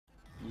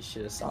You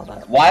should have saw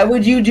that. Why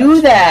would you do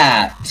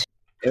that?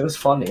 It was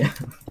funny.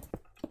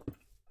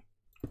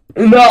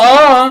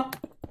 No.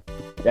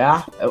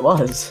 Yeah, it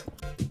was.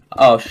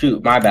 Oh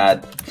shoot, my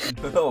bad.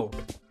 No.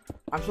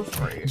 I'm so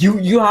sorry.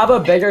 You have a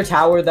bigger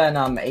tower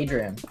than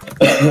Adrian.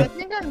 I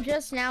think I'm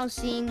just now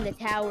seeing the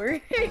tower.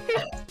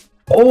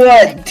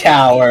 What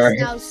tower?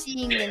 Now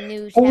seeing the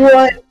new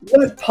tower.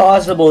 What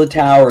possible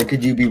tower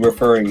could you be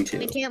referring I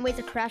to? can't wait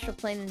to crash a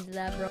plane into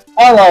that, bro.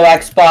 Hello,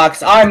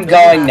 Xbox. I'm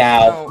going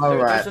now. No,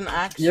 Alright. there's an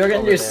axe You're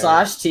gonna over do there.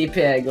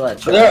 /TPA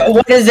glitch.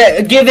 What is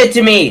it? Give it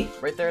to me.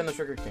 Right there in the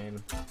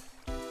sugarcane.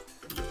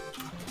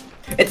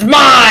 It's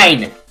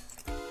mine.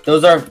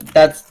 Those are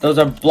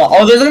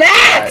oh, there's an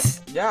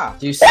axe. Yeah.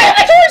 Do you see?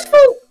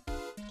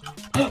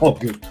 Oh,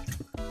 good.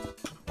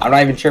 I'm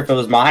not even sure if it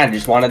was mine. I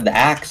just wanted the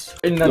axe.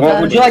 Would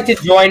you I like to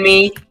join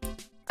me?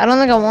 I don't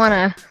think I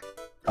wanna.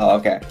 Oh,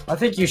 okay.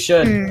 think you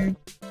should.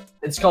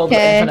 It's called the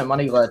Okay. infinite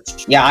money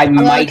glitch. Yeah, I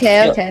might.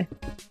 Okay.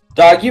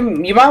 Dog, you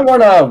might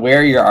want to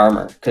wear your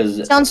armor,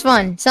 cause Sounds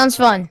fun. Sounds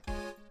fun.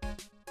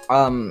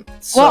 So,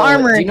 What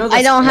armor? Do you know the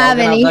I don't have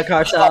slogan of any. The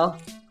cartel?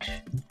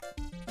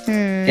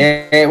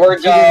 okay, we're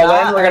Do you going.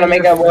 not We're gonna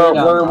make a. We're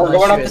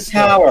going up the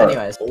tower.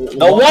 Anyways, The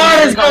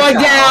water's going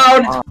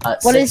down.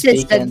 What is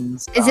this?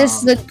 Is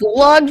this the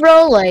gulag,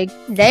 bro? Like,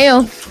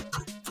 damn.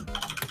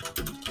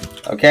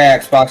 Okay,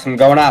 Xbox, I'm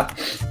going up.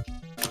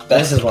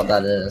 This is what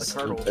that is. The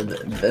cartel.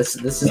 This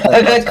is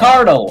The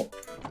cartel.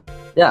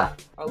 Yeah,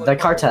 I like the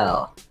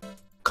cartel.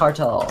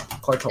 Cartel.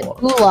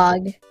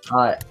 Gulag.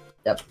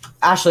 Yep.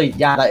 Actually,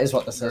 yeah, that is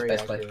what this is Very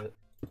basically. accurate.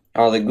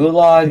 Oh, the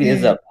gulag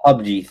is a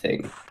PUBG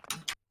thing.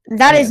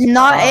 That is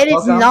not. It is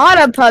welcome. not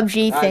a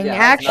PUBG thing,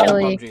 Yeah, it's not a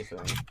actually. PUBG thing.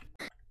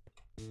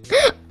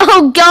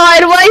 Oh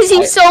God! Why is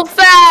he so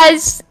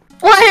fast?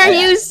 Why are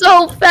you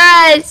so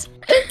fast?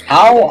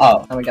 How?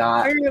 Oh, Oh my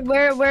god.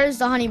 Where's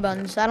the honey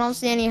buns? I don't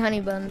see any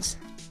honey buns.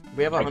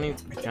 We have a honey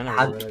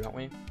generator over there, don't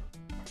we?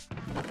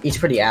 He's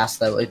pretty ass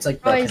though. It's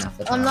like broken Boys, half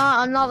the I'm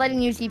time. not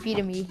letting you TP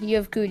to me. You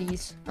have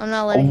cooties. I'm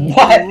not letting you.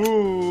 what?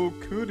 Ooh,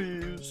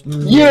 cooties.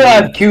 You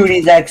have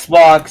cuties,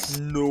 Xbox.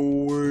 No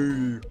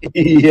way.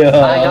 Yeah.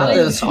 I got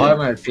this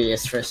armor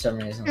piece for some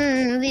reason.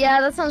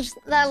 Yeah,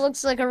 that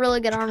looks like a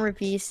really good armor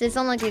piece. It's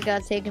not like it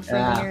got taken from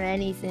Yeah. me or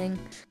anything.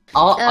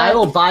 I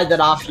will buy that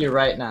off you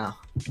right now.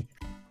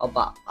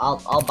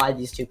 I'll buy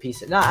these two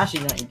pieces. No,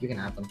 actually, no, you can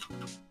have them.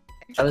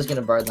 I was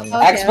gonna burn them.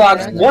 Okay,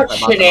 Xbox, okay. what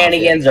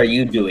shenanigans are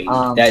you doing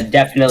that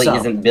definitely so-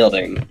 isn't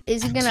building?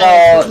 Is it gonna?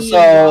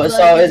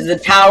 So is the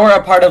tower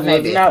a part of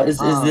Maybe. now? Is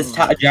this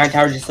giant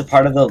tower just a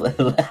part of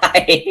the? I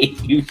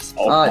hate you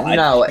so much.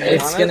 No, To be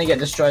it's honest- gonna get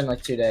destroyed in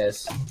like 2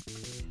 days.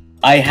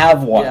 I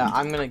have one. Yeah,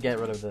 I'm gonna get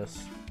rid of this.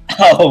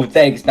 Oh,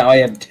 thanks. Now I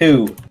have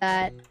two.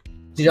 that?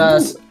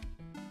 Just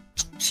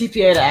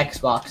CPA to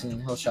Xbox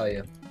and he'll show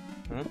you.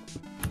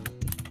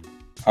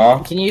 Huh?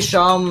 Can you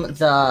show him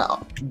the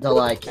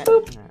like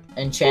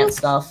enchant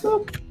stuff?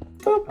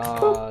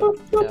 Yeah.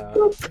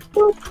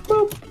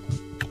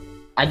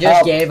 I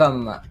just Oh. gave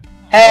him over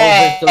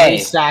 3 Hey.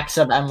 stacks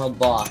of emerald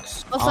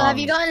blocks. Also, have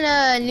you gotten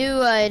a new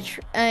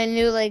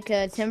like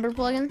timber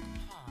plugin?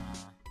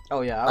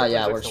 Oh yeah. Oh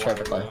yeah, it works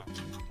perfectly.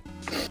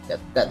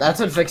 That's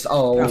what fixed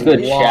a That's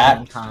good, long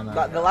chat. time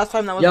ago. The last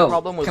time that was Yo, the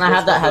problem was. can I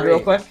have that head real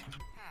quick?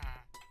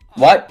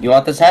 What? You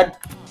want this head?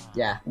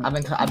 Yeah, I've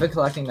been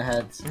collecting the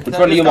heads. Which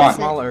one do you want?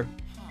 Smaller.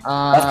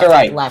 Left or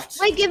right? Left.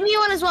 Wait, give me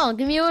one as well.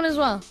 Give me one as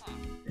well.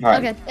 All right.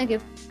 Okay, thank you.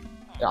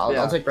 Yeah,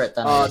 I'll take right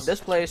then. This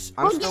place.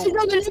 I'm Oh, guys, still.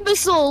 I'm an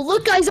imbecile.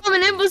 Look, guys, I'm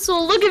an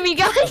imbecile. Look at me,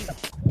 guys.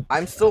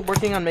 I'm still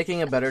working on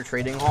making a better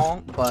trading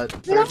hall, but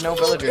there's no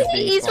villagers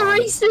being He's a spawned.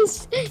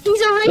 racist.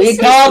 He's a racist. We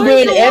called you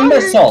an Look at water.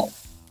 imbecile.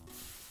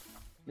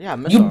 Yeah, You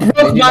missile.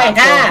 broke We my got cool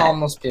hat.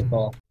 homeless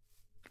people.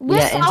 With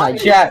Yeah, inside.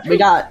 Chat. We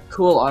got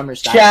cool armor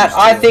stacks. Chat,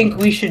 I think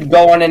we should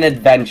go on an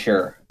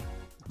adventure.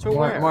 To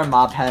where? more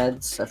mob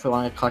heads if we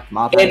want to collect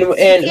mob And, heads.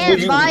 and You would can't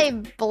you, buy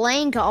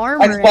blank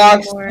armor Xbox,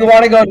 anymore. you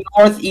want to go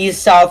north,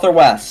 east, south, or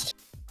west?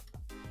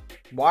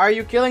 Why are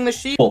you killing the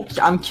sheep?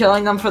 I'm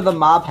killing them for the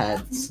mob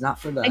heads, not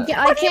for the.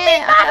 I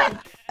can't.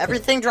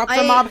 Everything drops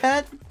a I- mob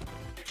head?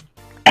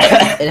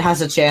 It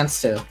has a chance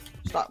to.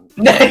 Stop.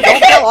 Don't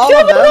kill all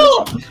of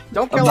them.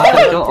 Don't I'm kill not all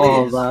gonna of kill them,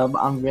 all of please. them.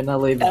 I'm gonna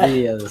leave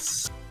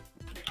these.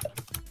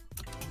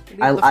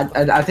 Leave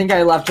the- I think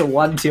I left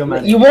one too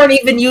many. You weren't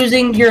even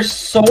using your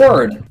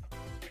sword.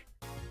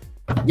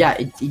 Yeah,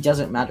 it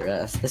doesn't matter.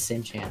 It's the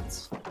same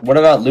chance. What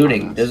about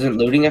looting? Isn't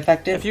looting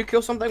effective? If you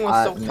kill something with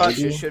silk touch,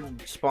 maybe. it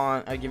should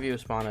spawn. I give you a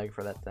spawn egg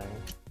for that thing.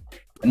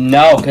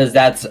 No, because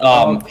that's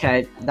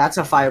Okay, that's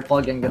a fire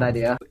plugin. Good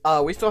idea.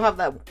 We still have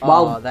that.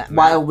 While That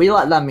map. we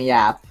let them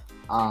yap.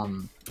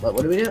 What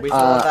do we do? We still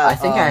have that, I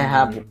think I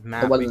have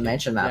map. the We Woodland can-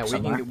 Mansion map Yeah,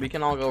 somewhere. we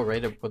can all go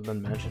raid a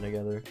Woodland Mansion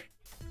together.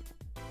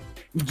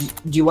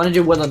 Do you want to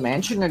do Woodland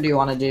Mansion or do you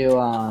want to do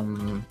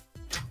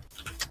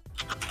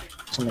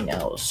something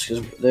else?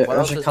 Because What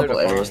else there's a is couple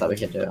there to areas that find?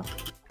 we could do.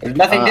 there's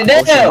nothing to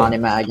Ocean do.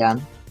 Monument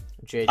again.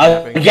 Jade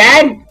tapping.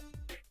 Again?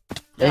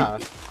 Yeah.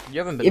 You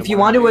haven't been. If you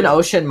want to do an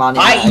Ocean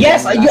Monument,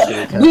 Yes, again, actually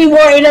we could. we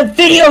were in a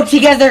video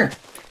together.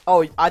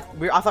 Oh, I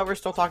thought we were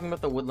still talking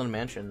about the woodland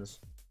mansions.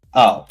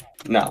 Oh,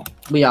 no.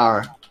 We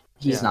are.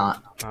 He's Yeah.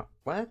 not.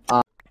 What?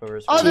 Uh, Oh, the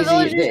Cheesy,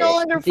 villager's no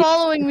longer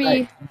following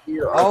me.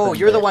 Oh,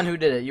 you're the one who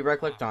did it. You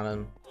right-clicked on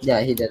him. Yeah,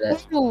 he did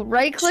it. Oh,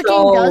 right-clicking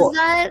So- does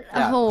that?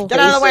 Yeah. Oh. Get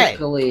out of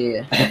the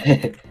way!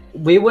 Basically,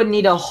 we would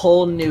need a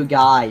whole new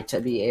guy to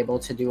be able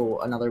to do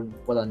another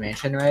Woodland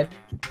Mansion raid.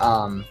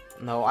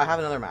 No, I have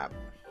another map.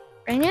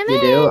 Bring him You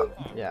in. do?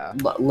 Yeah.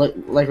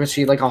 Like, we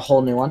see like a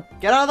whole new one?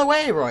 Get out of the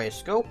way,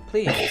 Royce. Go,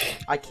 please.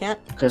 I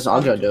can't. Because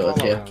I'll go do it with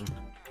follow you. him.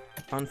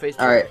 On Facebook.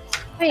 Alright.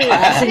 Wait, I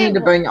actually need to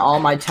wait, bring all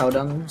my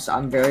totems.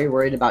 I'm very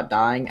worried about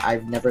dying.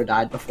 I've never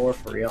died before,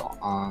 for real.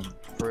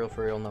 For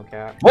real, no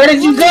cap. Where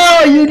did you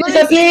go? You let me see the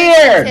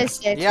disappeared!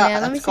 statistics, Yeah,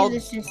 man. Let me that's see called the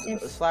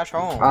statistics. slash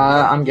home.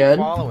 I'm good.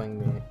 Following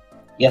me.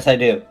 Yes, I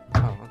do.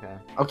 Oh, okay.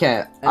 Okay,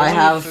 Anyone I need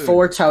have food?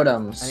 4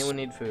 totems. Anyone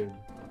need food?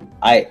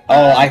 I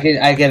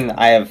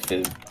have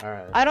food.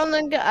 Alright. I don't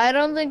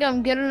think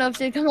I'm good enough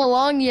to come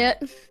along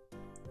yet.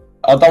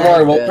 Oh, don't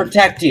worry, we'll Good.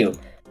 protect you.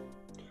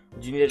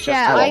 Do you need a chest?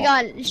 Chat,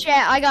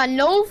 Oh. I got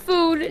no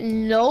food,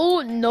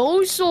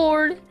 no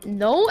sword,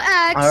 no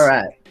axe.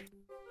 Alright,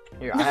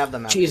 Here, I have the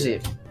map. cheesy.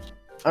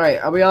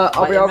 Alright, are we all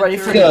ready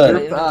for Good. the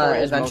group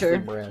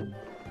adventure?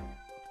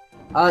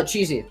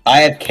 Cheesy. I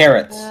have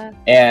carrots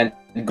and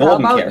How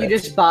golden about carrots. you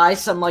just buy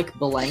some like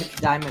blank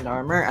diamond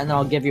armor and then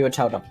I'll give you a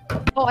totem.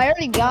 Oh, I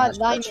already got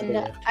That should be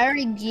diamond. it. I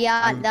already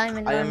got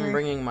diamond I am armor.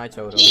 bringing my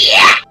totem.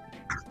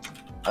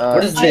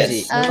 What is this? Cheesy.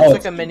 It Oh,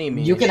 looks like a mini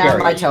me. You can Sure. have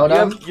my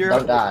totem. You're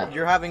Don't die.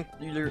 you're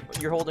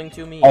holding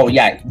 2 me. Oh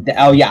yeah.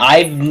 Oh yeah.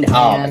 And You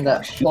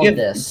hold give-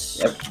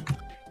 this. Yep.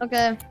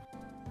 Okay.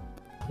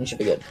 You should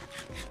be good.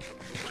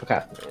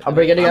 Okay. Are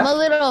we good to I'm go? a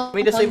little Let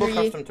me disable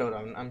hungry. custom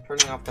totem. I'm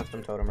turning off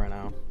custom totem right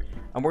now.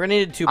 And we're gonna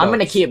need 2 I'm gonna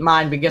boats. keep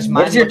mine because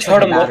mine What does your looks like a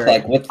totem look battery.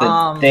 like? What's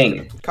the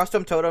thing?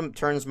 Custom totem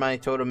turns my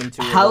totem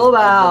into How a little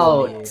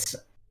me. about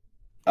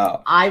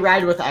Oh. I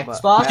ride with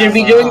Xbox? Should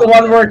we doing the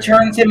one where it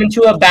turns him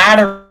into a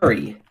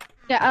battery?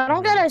 Yeah, I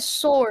don't got a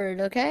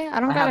sword, okay? I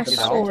don't I got have a the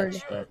sword.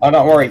 sword. Oh,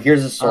 don't worry.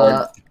 Here's a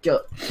sword.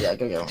 Go. Yeah,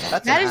 go get one.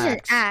 That's That an is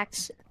axe. an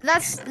axe.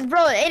 That's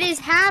bro. It is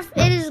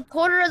a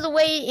quarter of the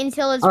way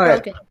until it's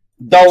Alright. broken.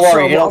 Don't So,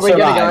 worry. It'll are we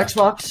gonna go survive.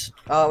 Xbox?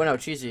 Oh no,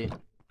 cheesy.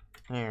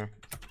 Here.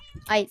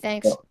 Alright,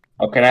 thanks.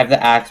 Oh, can I have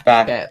the axe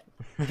back? Okay.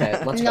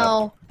 Okay, let's go.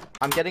 No,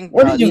 I'm getting.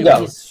 Where did you 2 go?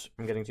 boats.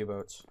 I'm getting 2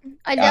 boats.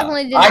 I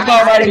definitely did. I not. go I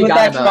already already with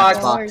got a Xbox.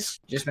 Xbox.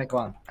 Just make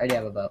one. I already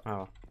have a boat.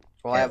 Oh.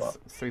 Well, I have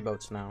 3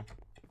 boats now.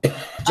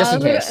 Just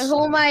in case.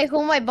 Who am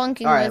I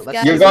bunking Alright, with? let's-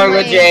 Guys? You're going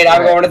with Wait. Jade.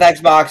 I'm going with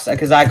Xbox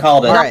because I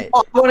called it. Alright.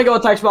 Oh, I wanna go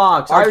with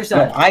Xbox. I already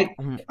said. I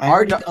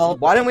already Our-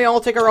 called. Why didn't we all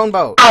take our own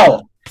boat?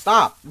 Ow!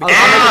 Stop. We Ow! can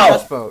make a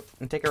chest boat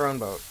and take our own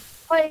boat.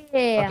 Oh, yeah,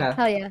 Okay.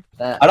 hell yeah.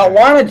 That. I don't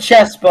want a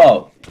chest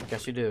boat.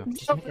 Yes, you do.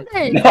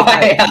 Okay. No,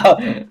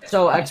 I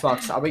So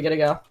Xbox, are we gonna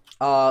go?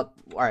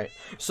 Alright.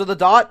 So the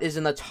dot is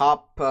in the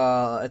top,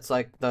 it's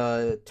like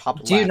the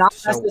top Do you left, not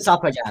mess so this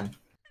up again?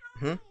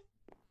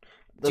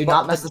 Do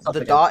not mess this up The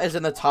again. dot is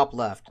in the top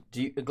left.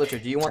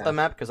 Glitcher, do you want the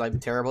map? Because I'm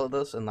terrible at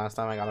this, and last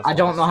time I got a I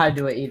don't sauce. know how to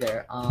do it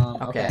either.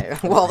 Okay. Okay,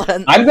 well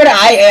then. I'm good.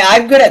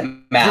 I'm good at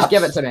maps. Just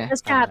give it to me.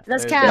 That's cap.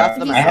 That's There you cap.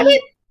 go. I have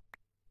it.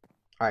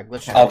 Alright,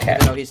 Glitcher. Okay.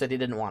 Even though he said he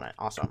didn't want it.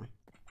 Awesome.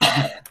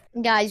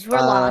 Guys, we're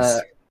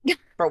lost.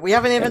 Bro, we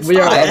haven't even We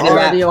are started.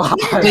 already lost.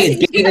 Please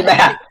give me the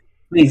map.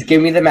 Please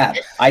give me the map.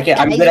 I'm Guys,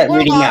 good at we're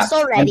reading lost maps.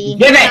 already.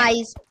 Give it.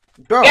 Guys,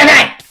 Bro, Give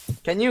it.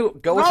 can you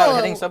go without Bro.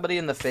 hitting somebody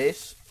in the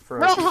face? For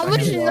bro, a how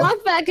much second?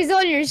 knockback is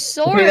on your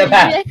sword? the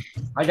map.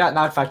 I got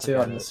knockback too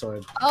on this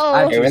sword. I Oh,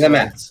 have Give two me the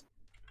map. swords.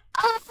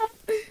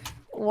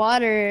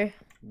 water.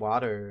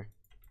 Water.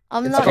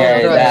 I'm It's not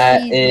Okay, gonna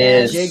that cheese,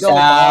 is man. Jiggle ball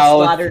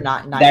south. splatter,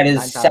 not That is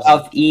 9,000.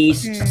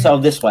 southeast. Hmm. So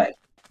this way.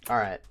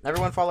 Alright,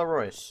 everyone follow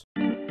Royce.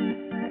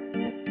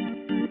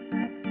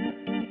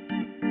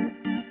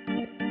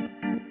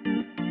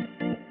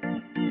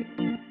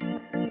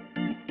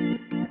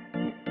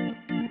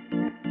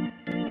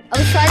 I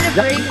was trying to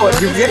bring.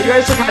 You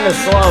guys are kind of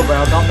slow,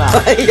 bro. Calm down.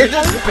 You're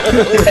just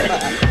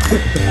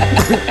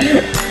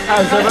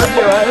How's everyone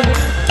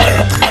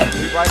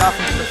doing? right off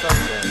into the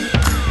sunset.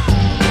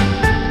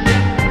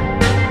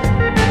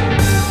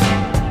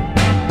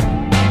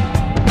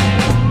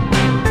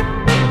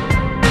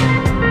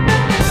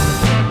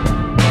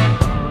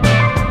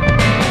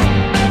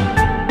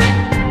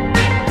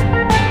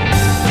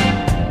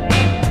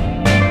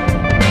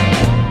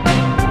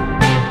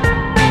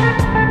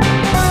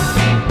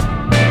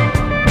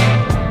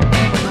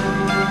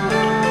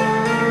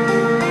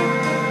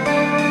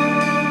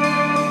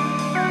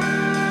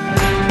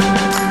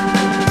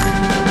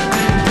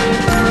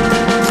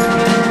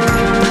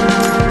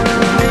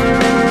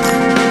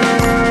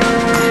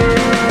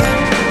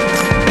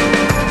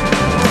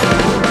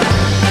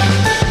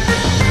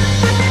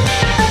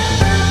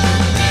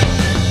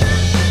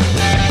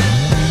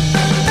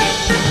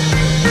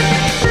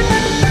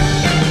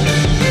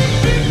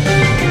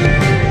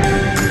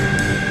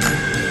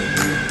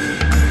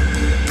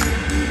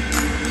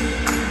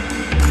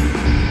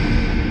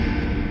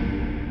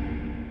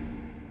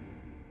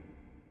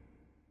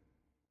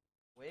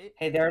 Wait,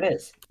 Hey, there it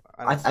is.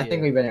 I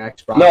think we've been in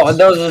Xbox. No,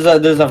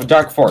 there's a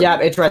dark fork. Yeah,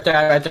 it's right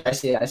there. Right there. I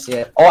see it. I see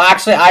it. Oh,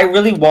 actually, I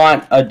really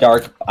want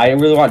dark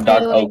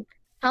oak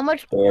How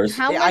much? doors.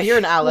 How Yeah, much? I hear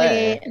an alley.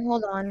 Wait,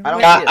 hold on. I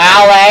don't Wait,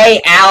 see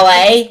it.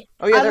 Alley.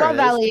 Oh yeah, I there love it is.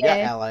 Alley Yeah,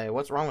 A. alley.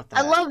 What's wrong with that?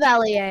 I love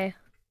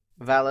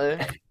Valet.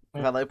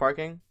 valet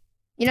parking.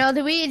 You know,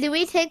 do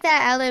we take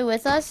that alley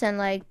with us and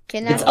like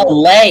kidnap? It's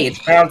Alley. It's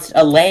pronounced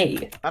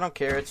Alley. I don't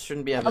care. It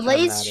shouldn't be. A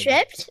Lay's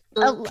ships?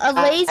 A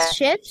Lay's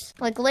ships?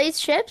 Like Lay's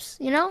ships?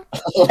 You know?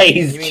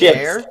 Lay's You mean chips.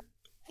 air?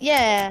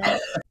 Yeah.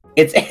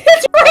 It's Oh,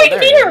 right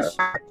there it here. is.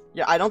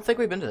 Yeah, I don't think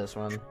we've been to this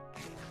one.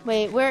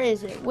 Wait, where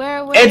is it?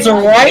 Where It's is it?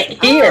 right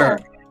here.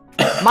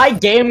 My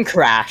game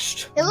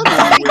crashed. It looks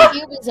very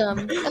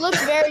cubism. It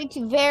looks very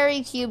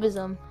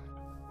cubism.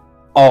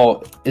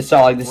 Oh, it's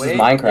not like this Wait, is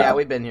Minecraft. Yeah,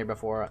 we've been here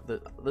before. This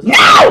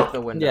No! is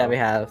the window. Yeah, we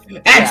have.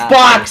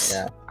 Xbox!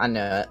 Yeah, I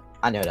know it.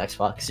 I know it.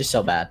 Xbox. You're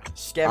so bad.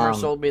 Scammer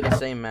sold me the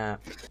same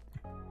map.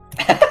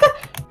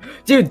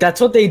 Dude, that's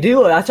what they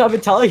do. That's what I've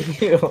been telling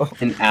you.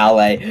 An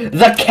alley.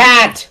 The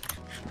cat.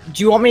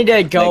 Do you want me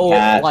to go The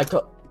cat. like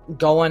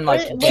go and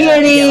like Kitty!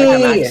 get,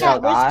 like, a max Cat,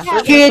 out where's guy?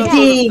 cat?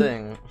 Kitty!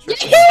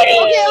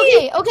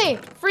 Okay.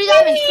 Free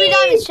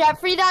diamonds, chat.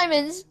 Free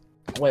diamonds.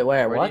 Wait,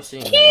 where? Where What? do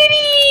you see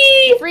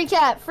me? Free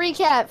cat to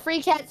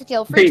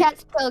kill. Free cat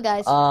to kill,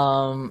 guys.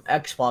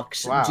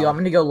 Xbox. Wow. Do you want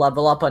me to go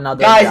level up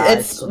another Guys, guy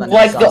it's so then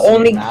like the exhaust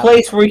only map?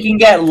 place where you can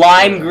get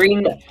lime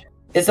green.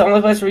 It's the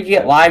only place where you can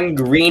get lime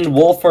green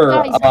wolf or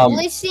Guys,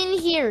 listen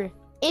here.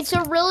 It's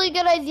a really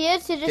good idea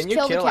to just Can you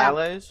kill kill the cat.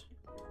 alleys?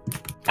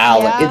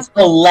 alley. Yeah. It's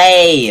the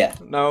lay.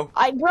 No.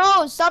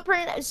 Bro, stop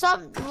like that.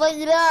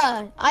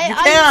 You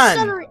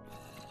can!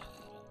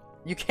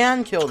 You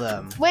can kill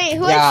them. Wait,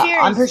 who Yeah, has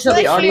shears? I'm pretty sure Who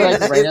they has already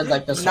shears? like rated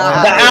like this. Nah.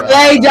 whole The area.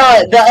 alley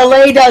does. The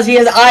alley does. He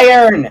has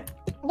iron.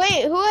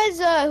 Wait, who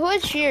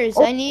has shears?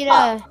 Oh, I need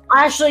I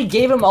actually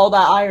gave him all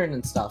that iron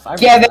and stuff. I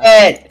Get remember.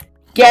 it.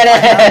 Get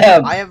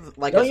him. I have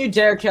like. Don't you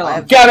dare kill I him.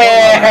 have- Get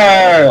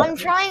here. I'm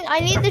trying. I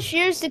need the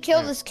shears to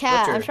kill this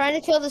cat. Glitcher. I'm trying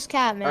to kill this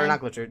cat, Or man. not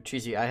glitcher,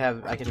 cheesy. I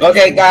can.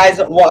 Okay, guys.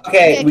 Well,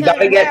 okay, we come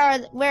gotta here,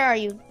 get. Where are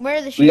you? Where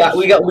are the shears?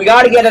 We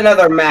gotta get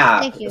another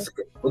map. Thank you.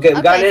 Okay,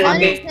 we gotta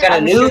Okay, get a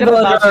I'm new shooting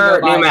about to go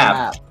villager, buy new a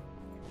map.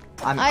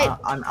 I'm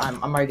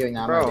already doing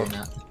that. I'm Bro. already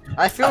doing that.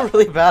 I feel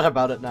really bad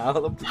about it now.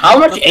 How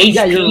much HP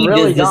Yeah, you're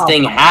really does this dumb.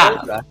 thing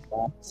have?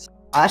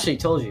 I actually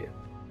told you.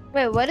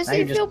 Wait, what does Now he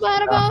you're just feel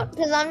bad about?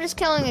 Because I'm just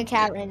killing a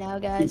cat right now,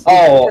 guys.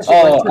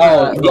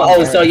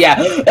 So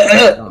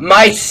yeah.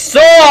 My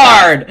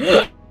sword!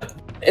 No,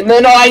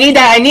 I need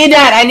that. I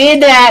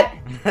need it!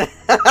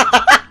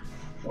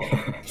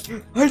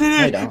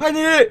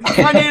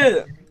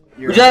 Would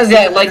you guys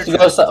like to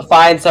go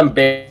find some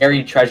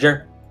buried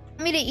treasure?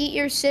 Want me to eat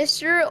your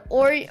sister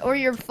or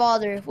your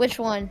father? Which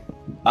one?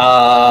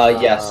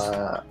 Yes.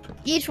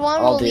 Each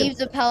one I'll will do. leave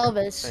the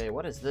pelvis. Hey,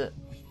 what is this?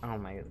 Oh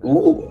my god.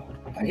 Ooh,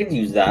 I could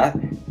use that.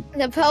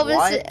 The pelvis,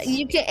 What?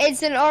 you can.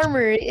 It's an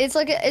armor. It's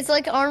like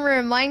armor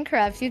in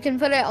Minecraft. You can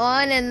put it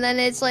on, and then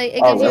it's like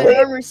it gives you really? an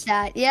armor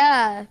stat.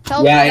 Yeah.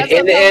 Pelvis, Yeah, that's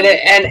what and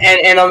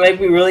pelvis- it'll make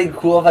me really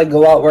cool if I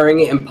go out wearing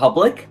it in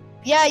public.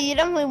 yeah, you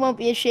definitely won't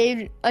be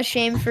ashamed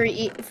for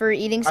eating I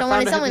someone. found It's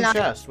a definitely hidden not.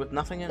 chest with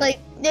nothing in it. Like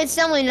it's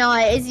definitely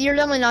not. You're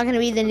definitely not gonna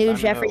be the new I know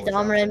Jeffrey what's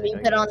Dahmer and be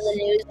happening, put on the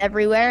news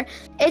everywhere.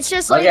 It's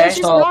just like Okay, it's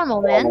just so-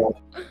 normal, man.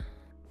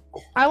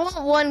 I want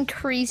one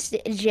creased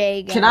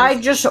J. Guys. Can I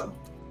just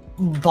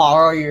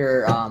borrow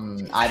your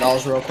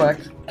eyeballs real quick?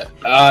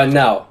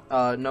 No.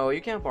 No, you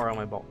can't borrow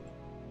my ball.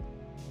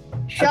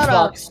 Shut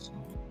up. Xbox,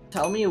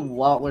 tell me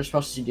what we're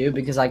supposed to do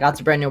because I got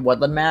the brand new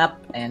Woodland map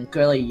and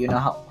clearly you know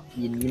how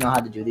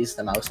to do these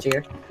the most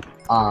here.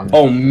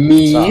 Oh,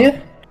 me? So-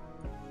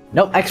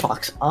 Nope,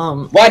 Xbox.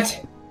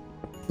 What?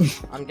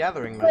 I'm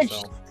gathering Glitch,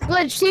 myself.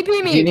 glitch, TP Do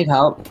you me. need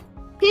help?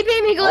 TP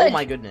me, glitch. Oh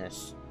my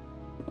goodness.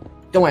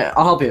 Don't worry,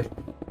 I'll help you.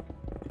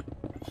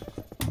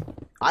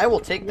 I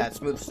will take that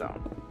smooth stone.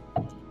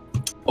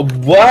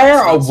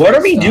 What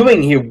are we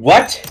doing here?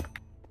 What?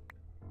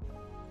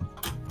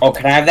 Oh,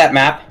 can I have that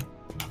map?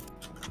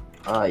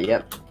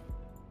 Yep.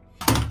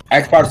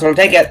 Xbox, don't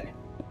take it.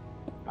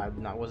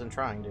 Wasn't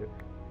trying to.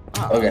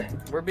 Ah, Okay.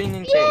 We're being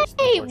encased.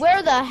 Hey,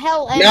 where the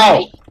hell am No!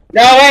 I?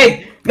 No,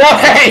 wait! No,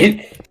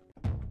 wait!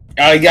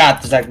 I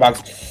got this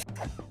Xbox.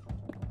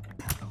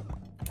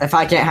 If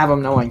I can't have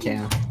them, no one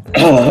can.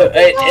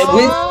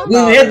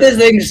 We've hit this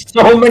thing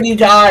so many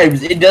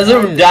times. It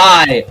doesn't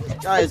die.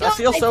 Guys, I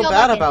feel I so feel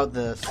bad like it. about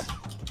this.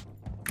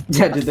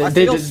 Yeah, they, I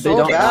they, feel they so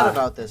don't bad die.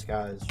 about this,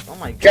 guys. Oh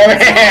my Come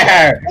god.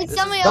 here! It's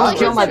something Don't else.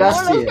 kill my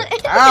bestie.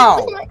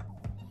 Ow!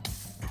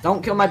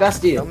 Don't kill my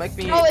bestie. Don't make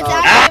me. Oh, it's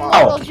Ow. actually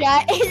immortal,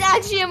 chat. It's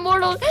actually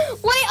immortal.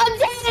 Wait, I'm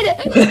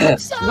dead. I'm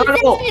so No,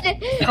 no.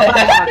 dead.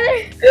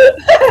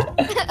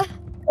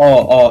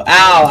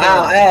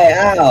 Ow,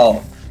 hey,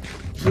 ow.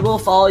 He will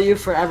follow you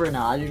forever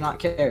now. I do not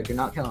care. Do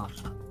not kill him.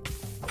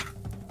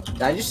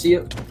 Did I just see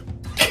you?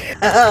 Hey,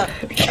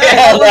 Kill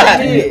that that!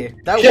 wasn't me.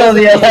 That Kill wasn't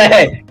the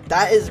me. LA!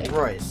 That is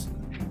Bryce.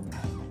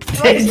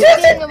 Why is he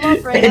beating him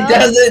up right now? It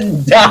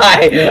doesn't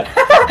die.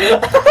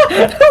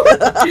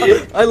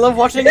 I love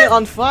watching it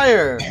on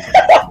fire. Do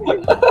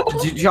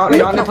you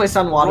want to play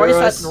Sun Water?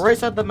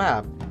 Royce at the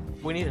map.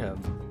 We need him.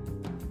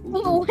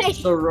 Oh, wait.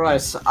 So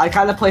Royce, I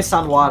kind of play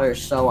Sun Water,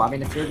 so I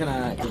mean, if you're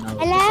gonna, you know.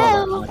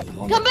 Hello.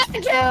 Come back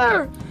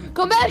here!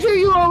 Come back here,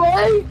 you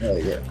alright? Oh,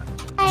 yeah.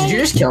 Did you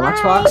just kill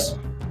Xbox?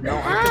 No,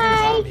 I'm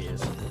Hi. killing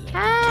zombies.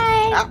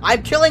 Hi.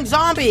 I'm killing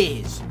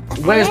zombies.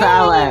 Where's the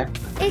ally?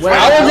 It's Where-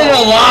 How is it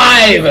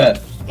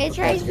alive? It's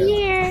right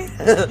here.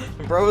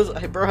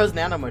 bro has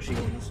nano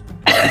machines.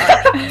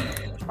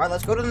 Alright,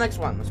 let's go to the next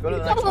one. Let's go to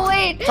the next Oh one.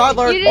 wait.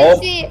 Toddler. You didn't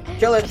Oh. see it.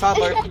 Kill it,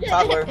 toddler.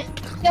 Toddler.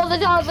 Kill the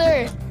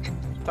toddler.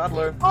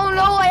 Toddler. Oh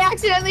no, I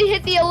accidentally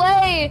hit the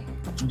LA.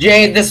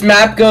 Jade, this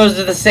map goes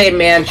to the same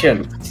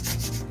mansion.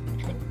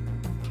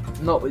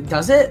 No,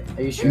 does it?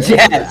 Are you sure?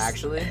 Yes.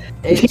 Actually.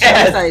 It Yes.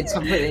 says that it's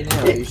completely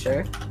new. Are you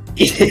sure?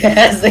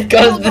 Yes, it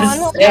goes to the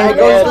Hold same on. It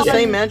goes to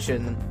the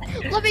mansion. same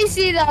mansion. Let me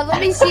see that. Let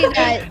me see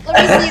that.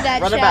 Let me see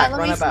that, Run it chat. back, Let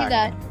run me it see back.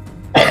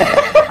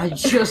 that. I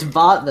just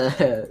bought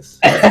this.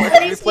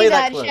 Let me see Replay that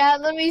that, clip.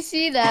 chat. Let me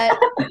see that.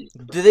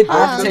 Do they both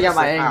I have to go take to out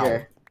my the- Ow.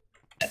 anger.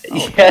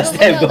 Yes,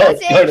 they No, both that's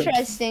go to.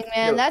 interesting,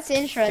 man. That's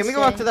interesting. Can we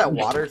go back to that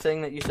water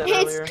thing that you said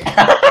It's- earlier?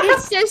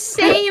 It's the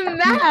same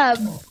map.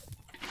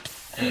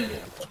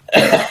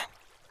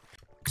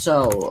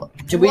 So,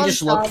 do we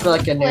just look for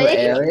like a new Wait.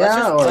 area Let's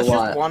just, or let's just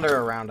what? wander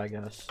around, I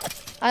guess.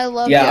 I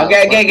love Yeah, it.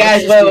 okay, let's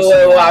guys, just do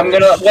wait, some I'm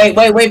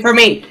gonna wait for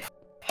me.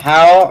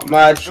 How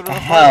much Go to the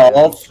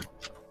health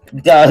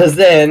does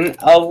an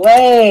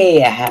allay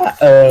have?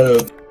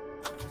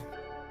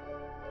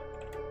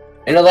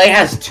 An allay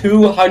has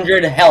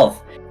 200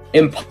 health.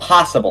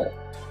 Impossible.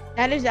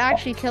 That is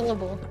actually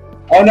killable.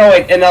 Oh no,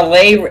 wait, an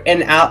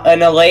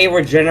allay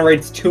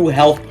regenerates 2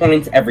 health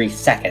points every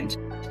second.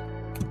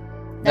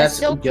 That's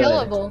still good.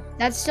 killable.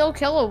 That's still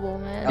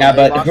killable, man. Yeah,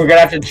 but we're gonna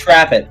have to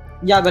trap it.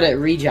 Yeah, but it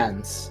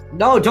regens.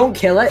 No, don't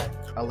kill it.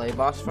 A lay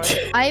boss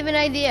fight? I have an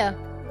idea.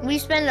 We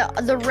spend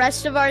the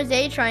rest of our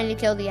day trying to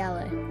kill the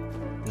ally.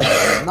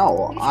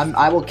 No,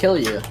 I will kill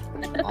you.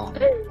 Oh,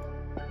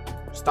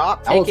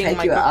 Stop I will taking take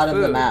my you good out of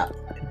the food. map.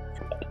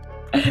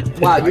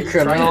 Wow, you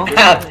criminal.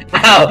 Ow,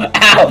 ow,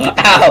 ow,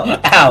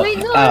 ow, ow. Wait,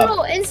 no, ow. no,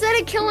 no. Instead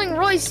of killing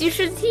Royce, you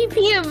should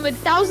TP him with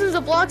thousands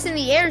of blocks in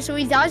the air so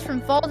he dies from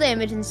fall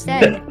damage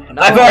instead.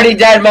 No, I've already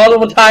died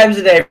multiple times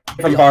today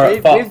from far.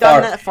 We've done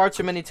that far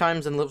too many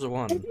times and lives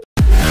one.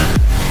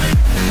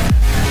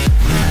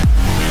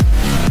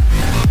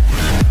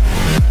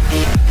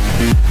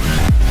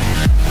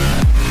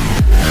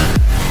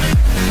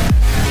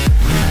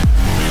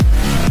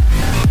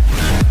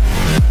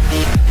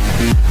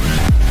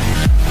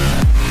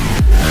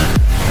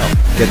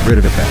 Get rid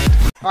of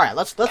effect. Alright,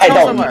 let's go I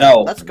don't somewhere.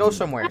 know. Let's go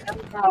somewhere.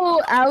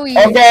 Oh, owie.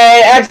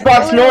 Okay,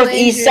 Xbox Oh, north, no,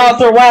 east, Andrew.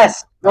 south, or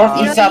west?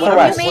 North, east, south, or you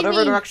west? made Whatever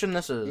me- direction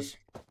this is.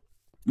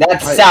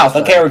 That's Right, south. south.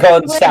 Okay, we're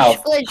going Glitch,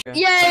 south. glitch. Okay.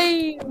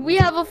 Yay! We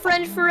have a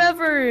friend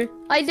forever.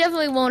 I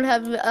definitely won't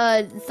have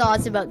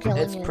thoughts about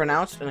killing It's it.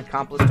 pronounced an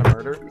accomplice to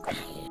murder.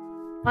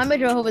 I'm a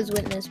Jehovah's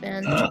Witness,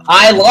 man.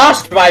 I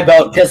lost my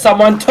boat because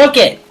someone took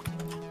it.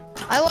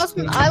 I lost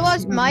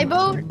my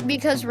boat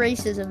because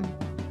racism.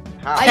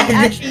 How?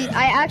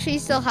 I actually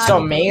still have.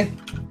 So it. me?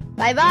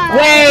 Bye bye.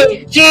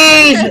 Wait,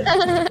 jeez,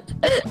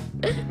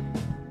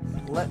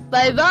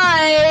 Bye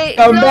bye.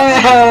 come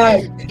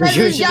back. Let You this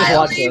should just guy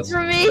watch away this.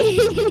 from me.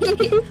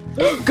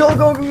 Go,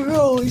 go, go,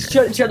 go! He's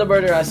trying to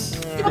murder us.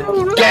 Get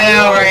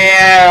over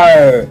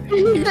here.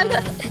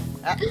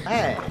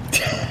 Hey.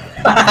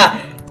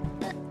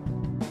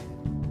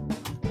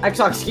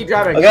 Xbox, keep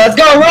driving. Okay, let's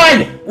go. Run.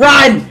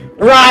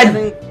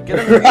 Get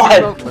him in Run.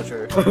 the boat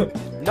pusher.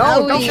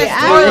 No, don't get Owie,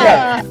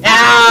 started.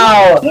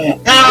 Ow!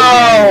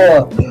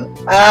 Ow!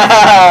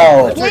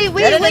 Ow! Wait, Get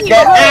wait, it wait.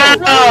 again.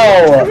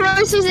 Ow!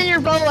 Royce was in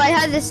your boat. I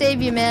had to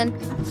save you, man.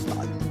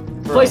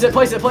 Place it,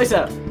 place it, place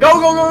it. Go,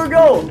 go, go,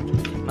 go!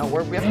 No,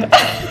 we have to.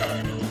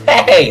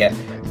 Hey,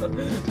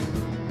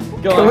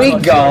 Go can we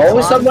Xbox, go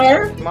on.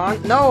 somewhere? Come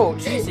on. No,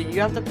 Cheesy,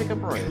 you have to pick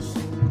up Royce.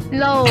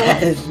 No,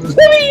 Let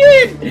me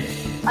in.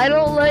 I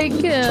don't like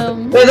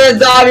him. There's a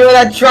zombie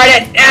with a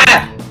trident.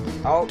 Ah!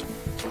 Oh.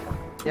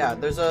 Yeah,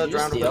 there's a Did you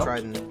drown with a steal?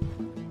 trident.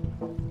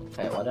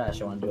 Okay, what did I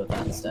actually want to do with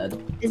that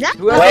instead? Is that?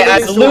 Who has Wait, the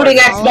I'm big looting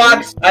sword?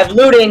 Xbox. I'm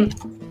looting.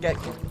 Get.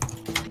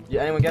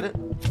 Yeah, anyone get it?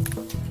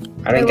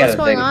 I didn't Wait, get what's a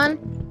going thing.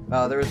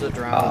 on? There was a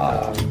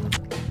drown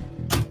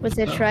With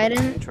the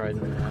trident? with a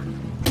trident.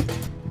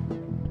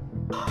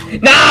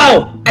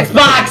 No!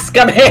 Xbox,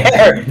 come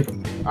here!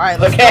 Alright,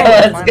 let's Okay, go.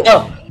 let's finally.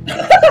 go.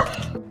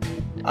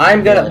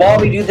 I'm gonna, while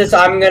we do this,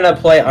 I'm gonna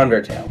play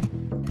Undertale.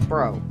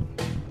 Bro.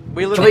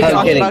 We literally I'm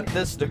talked kidding. about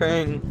this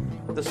during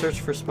the search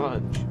for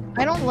Sponge.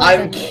 I don't like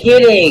I'm him.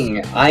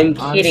 kidding. I'm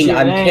kidding.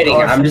 I'm shooting kidding.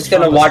 I'm just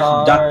gonna watch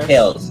orphans from the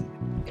DuckTales.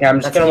 Okay,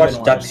 I'm just That's gonna watch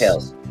even worse.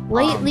 DuckTales.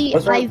 Lately,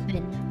 what's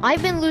wrong?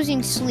 I've been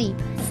losing sleep,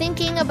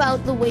 thinking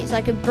about the ways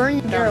I could burn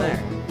Down Daryl.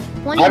 there.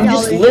 I'm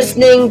just $20.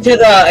 listening to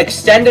the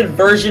extended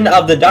version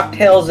of the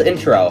DuckTales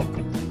intro.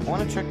 I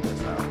wanna check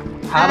this out.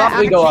 How about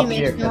we go up actually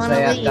here, makes me because wanna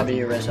they have leave.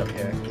 W Riz up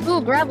here.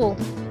 Ooh, gravel.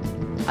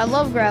 I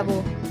love gravel.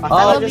 I thought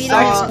I love just eating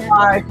saw.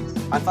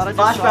 Flashbacks. I thought I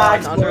just saw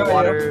an Flashbacks,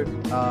 underwater.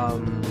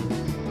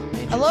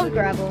 I love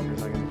gravel.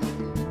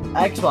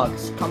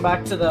 Xbox, come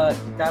back to the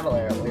gravel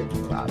area.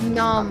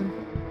 Nom.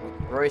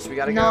 Royce, we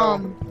gotta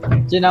Nom.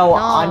 You know, No.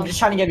 I'm just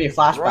trying to give you a go.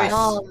 flashback. Royce,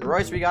 No.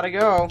 Royce, we gotta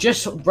go.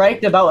 Just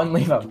break the boat and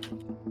leave him.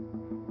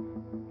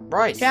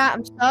 Royce. Chat,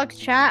 I'm stuck.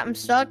 Chat, I'm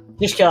stuck.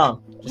 Just kill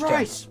him. Just kill him.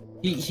 Royce.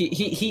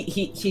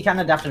 He kind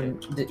of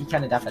deafened. He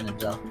kind of deafened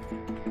himself.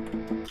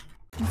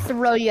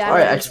 Throw you out. All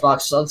right,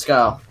 Xbox, let's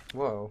go.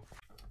 Whoa.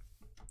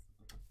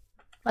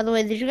 By the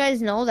way, did you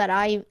guys know that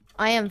I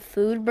am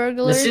food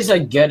burglar? This is a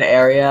good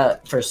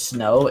area for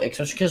snow,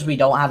 especially because we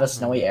don't have a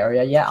snowy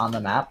area yet on the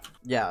map.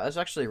 Yeah, that's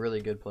actually a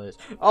really good place.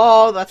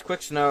 Oh, that's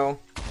quick snow.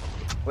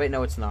 Wait,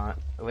 no, it's not.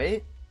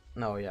 Wait.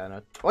 No, yeah,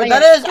 no. Wait,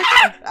 that is.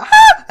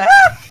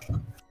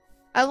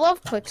 I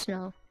love quick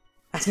snow.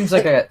 Seems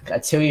like a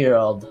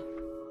 2-year-old.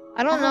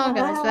 I don't know,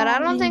 guys, but I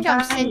don't think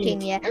I'm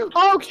sinking yet.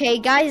 Okay,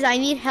 guys, I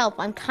need help.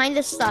 I'm kind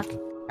of stuck.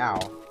 Ow.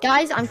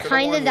 Guys, I'm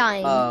kind of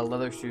dying.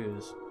 Leather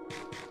shoes.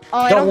 Oh,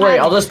 I Don't worry,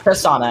 have I'll just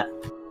piss on it.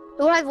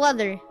 Who has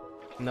leather?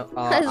 No,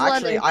 Has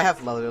actually, leather. I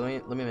have leather.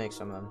 Let me make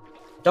some of them.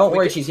 Don't We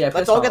worry, can- Cheesy. I Let's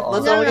pissed all on get all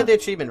let's of it. all No, get no. the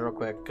achievement real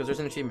quick, because there's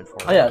an achievement for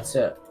it. Oh yeah, that's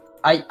it.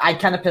 I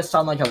kind of pissed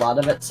on like a lot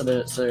of it, so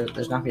there's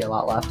not gonna be a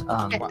lot left.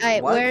 Okay, What?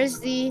 alright, What? where's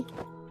the...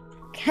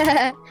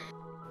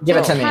 Give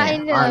it to Oh. me.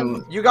 Kind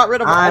of. You got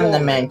rid of all I'm the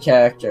of main it.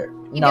 character.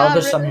 You No, got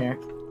there's rid some of- here.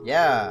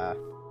 Yeah.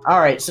 All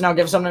right, so now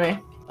give some to me.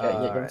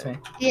 Yeah, give it to me.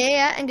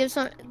 Yeah, and give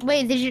some...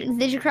 Wait, did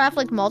you craft,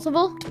 like,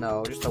 multiple?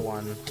 No, just the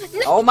one.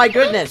 Oh my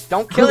goodness!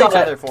 Don't kill Who each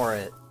got other it? for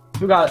it.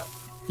 Who got it?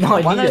 No,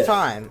 I One need at a it.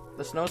 time.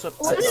 The snow's up.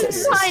 What S- is s-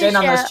 this sign, stand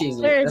on this chat?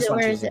 cheesy. Where is This it? one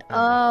Where is cheesy. it?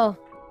 Oh.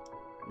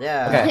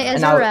 Yeah. Okay. Hey, as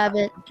and a now-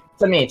 rabbit.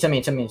 To me,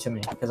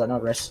 because I know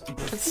risk.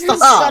 Stop.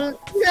 Son-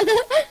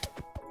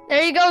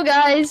 There you go,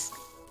 guys.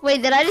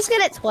 Wait, did I just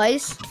get it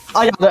twice?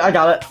 I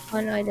got it. Oh,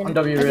 no, I didn't. I'm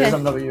W Okay. Riz,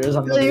 I'm W Riz,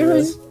 I'm W W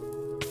Riz.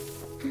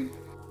 Riz.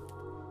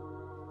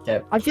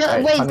 Okay. I feel.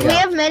 Alright, Wait, time do to we go.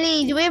 have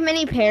many? Do we have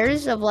many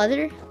pairs of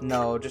leather?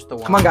 No, just the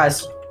one. Come on,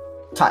 guys.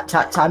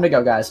 Time to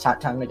go, guys.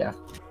 Time to go.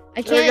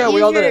 I can't There we go. use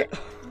We all your... did it.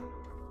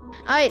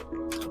 Alright,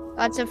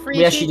 that's a free.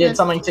 We actually did achievement.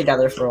 something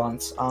together for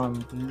once.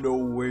 No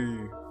way.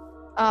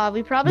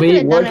 We probably We could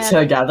have done worked it.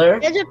 together.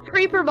 There's a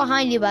creeper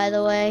behind you, by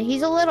the way.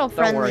 He's a little Don't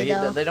friendly worry.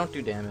 though. They don't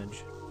do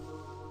damage.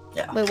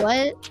 Yeah. Wait,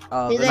 what?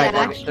 Do There's, they a plugin,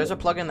 actually? there's a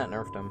plugin that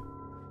nerfed them.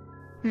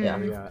 Yeah.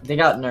 Hmm. Yeah. They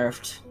got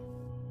nerfed.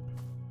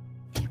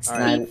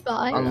 Alright. Steve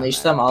five. Unleash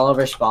them all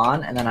over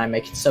spawn, and then I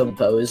make it so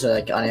bows are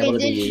like unable to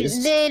be Hey,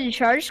 used. did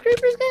charge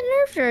creepers get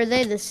nerfed, or are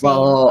they the same?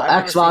 Well, I've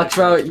never seen Xbox, a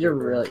bro,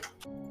 charge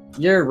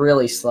you're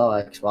really slow,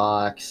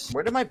 Xbox.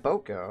 Where did my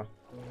boat go?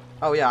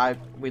 Oh yeah,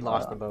 we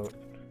lost the boat.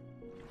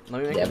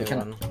 Let me make Yeah, a we new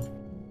kinda-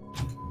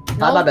 one.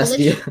 Not my No, best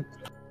view.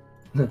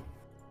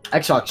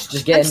 Xbox,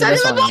 just get into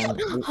this I'm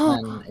one.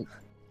 sorry, and-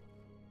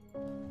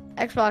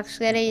 Xbox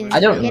getting. I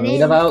don't get need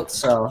in. a vote,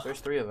 so There's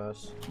 3 of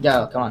us.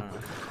 go, come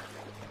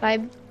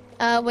on.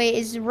 Wait,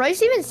 is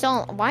Royce even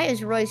still? Why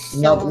is Royce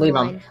still Nope, leave him.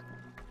 online?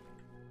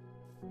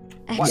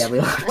 What? Yeah, we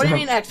left What do you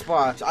him. mean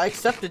Xbox? I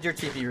accepted your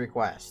TP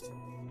request.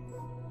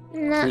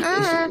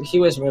 Nuh-uh. He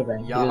was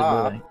moving. He was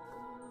Yeah. moving.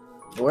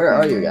 Where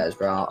are you guys,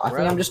 bro? I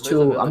think I'm just There's a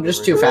too. village I'm just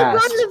over too here. Can we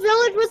fast. run the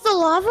village with the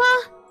lava?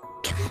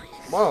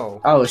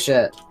 Whoa, Oh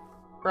shit!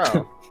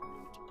 bro.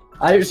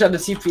 I just had the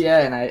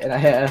TPA and I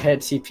hit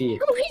TP.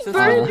 Since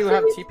burn when do you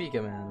have TP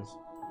commands?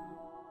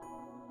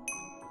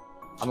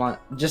 I'm on.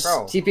 Just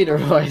Bro. TP to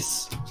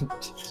Royce.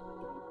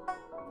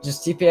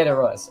 Just TP to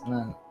Royce, and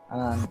then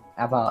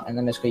about, and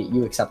then basically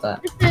you accept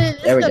that.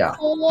 This There we is a go.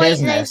 cool, white, nice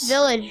Business.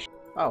 village.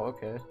 Oh,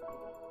 okay.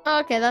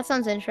 Okay, that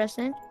sounds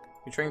interesting.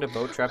 You trained a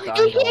boat trap to You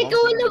Iron can't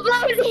go in the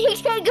boat. He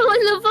can't go in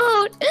the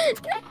boat.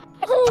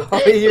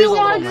 Oh, he he is a little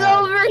walked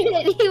mad. over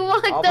it. He I'll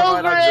walked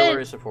provide over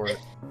auxiliary it. support.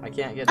 I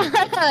can't get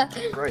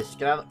it. Royce,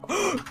 get out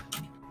of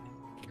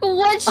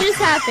What just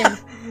happened?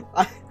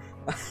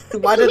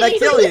 Why did I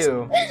kill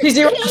you?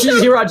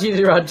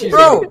 G0.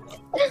 Bro!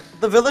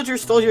 The villager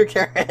stole your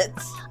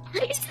carrots.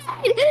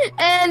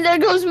 And there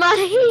goes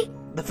my.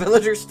 The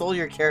villager stole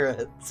your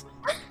carrots.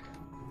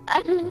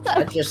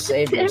 I just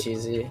saved you,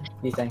 Cheesy.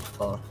 Be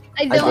thankful.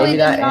 I gave you definitely did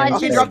that not and Oh,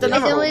 he just. dropped an I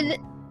emerald.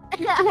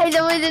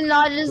 definitely did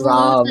not just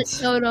Robbed. lose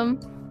the totem.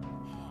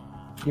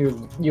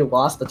 You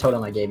lost the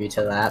totem I gave you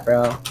to that,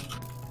 bro.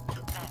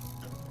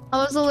 I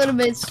was a little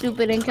bit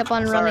stupid and kept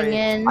on running Sorry.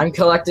 in. I'm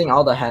collecting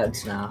all the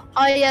heads now.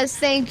 Oh yes,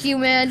 thank you,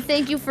 man.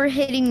 Thank you for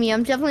hitting me.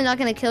 I'm definitely not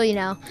gonna kill you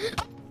now.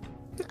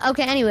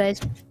 Okay,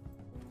 anyways.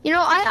 You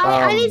know,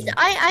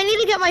 I need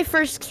to get my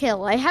first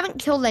kill. I haven't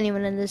killed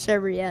anyone in this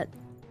server yet.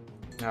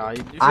 No, you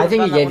should I have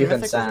think done he that gave when you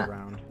Mythic was consent.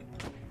 around.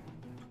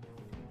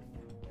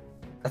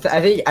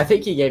 I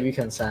think he gave you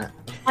consent.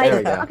 There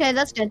we go. Okay,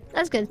 that's good.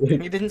 That's good. You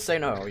didn't say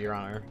no, Your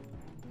Honor.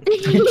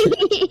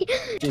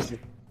 Jesus.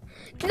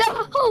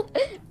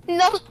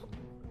 No.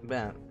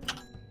 Man.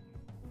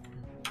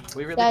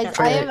 We really Guys, can't.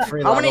 I have-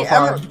 Free How many level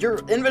farm. emeralds? Your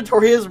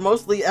inventory is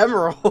mostly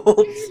emeralds.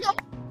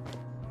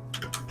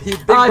 You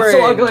big Ah, it's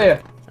so brain.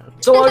 ugly.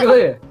 So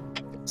ugly.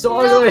 So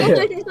No,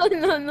 ugly.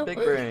 no. Big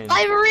brain.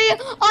 I'm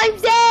real.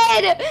 I'm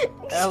dead.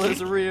 L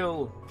is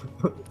real.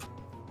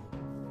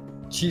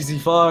 Cheesy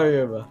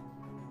farm.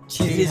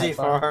 Cheesy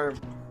farm.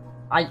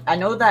 I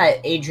know that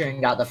Adrian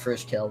got the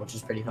first kill, which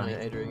is pretty funny. Yeah,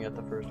 Adrian got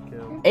the first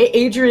kill.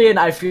 Adrian,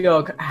 I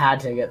feel,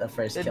 had to get the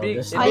first It'd kill. be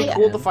Just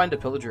cool to find a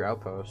pillager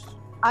outpost.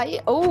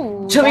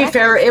 To be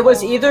fair, it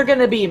was either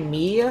gonna be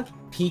me,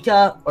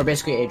 Pika, or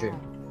basically Adrian.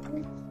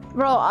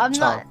 Bro, I'm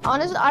not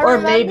honest. Or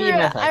maybe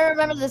Mythic. I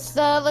remember this.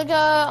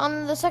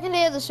 On the second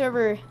day of the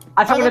server.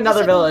 I found like another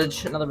the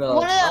village. Another village.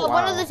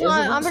 One of the Isn't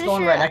time, this the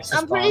one right next to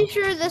I'm pretty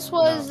spawn? sure this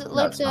was No,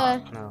 like it's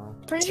not. No.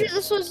 pretty sure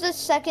this was the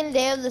second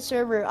day of the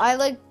server.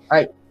 Alright,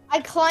 I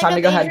climbed time up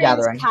to go ahead Adrian's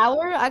gathering.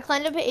 tower. I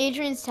climbed up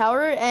Adrian's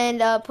tower and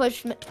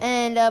pushed I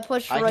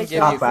can Royce. give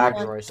Knock you back.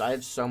 food, Royce. I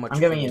have so much I'm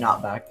giving food. you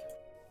not back.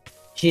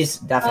 She's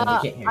definitely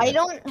can't hear I you.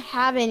 don't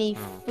have any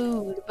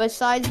food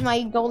besides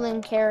my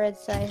golden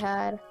carrots I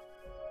had.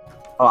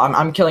 Oh,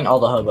 I'm killing all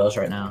the hobos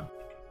right now.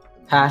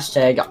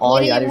 Hashtag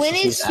all you gotta do When is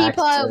is use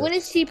Teapot? X. When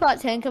is Teapot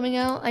 10 coming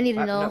out? I need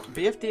to know. No,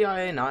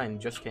 BFDIA 9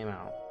 just came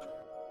out.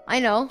 I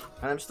know.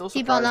 And I'm still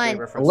Teapot surprised they 9.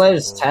 referenced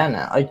Liv's it. 10.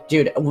 Like,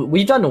 dude,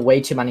 we've done way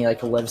too many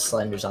like Liv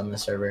Slenders on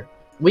this server.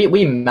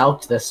 We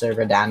milked this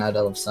server down out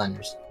of Liv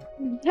Slenders,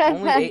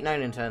 Only 8,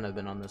 9, and 10 have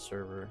been on this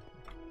server.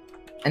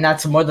 and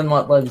that's more than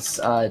what Liv's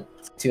 2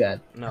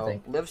 had. I No,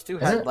 think. Livs 2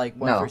 Is had it? like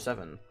 1 No. through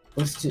 7.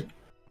 Liv's 2.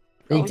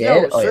 They Oh, did.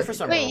 No, Oh, yeah.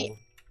 Surface Emerald. Wait.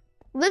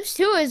 Lips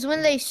 2 is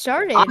when they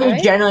started, I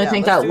right? genuinely Yeah,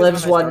 think Livs that 2 is when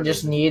Liv's they 1 started.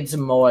 just needs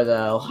more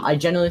though. I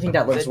genuinely think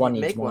that Livs Then 1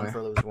 you needs make one more.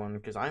 for Livs 1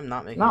 because I'm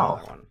not making No.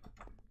 another one.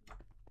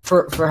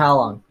 For how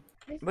long?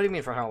 What do you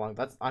mean for how long?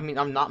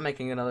 I'm not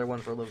making another one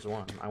for Livs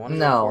 1. I want to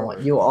go No,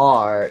 forward. you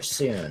are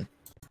soon.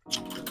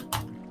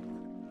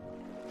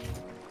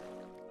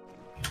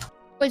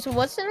 Wait, so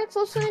what's the next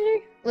Liv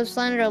Slander? Liv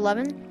Slander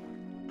 11?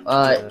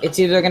 It's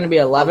either gonna be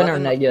 11 or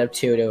 11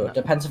 -2. No. It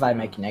depends if I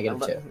make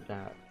 -2. Yeah.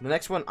 The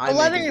next one I make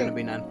 11 is going to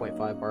be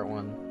 9.5 part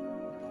 1.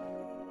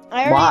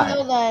 I already Why?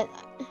 know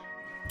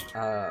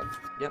that.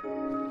 Yep.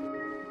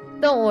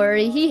 Don't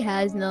worry, he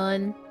has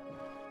none.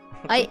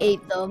 I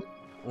ate them.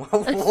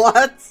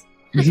 What?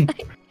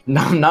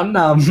 Nom nom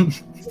nom.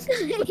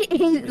 I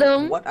ate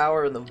them. What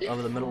hour of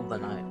the middle of the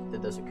night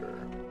did this occur?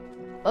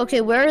 Okay,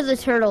 where are the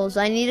turtles?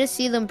 I need to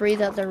see them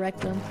breathe out their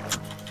rectum.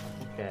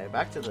 Okay,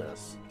 back to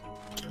this.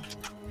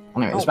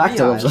 Anyways, Oh, back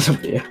to beehive.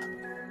 LivesSMP.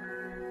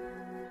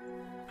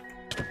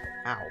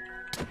 Ow.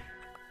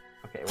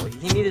 Okay, well,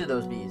 he needed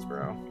those bees,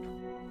 bro.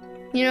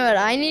 You know what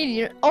I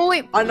need? Oh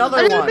wait,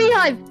 Another one.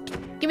 beehive.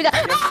 Give me You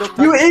have that. silk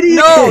You touch? idiot!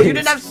 No, you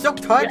didn't have silk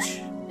touch!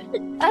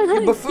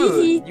 You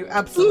buffoon! You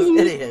absolute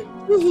idiot!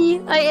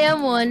 I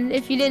am one.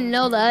 If you didn't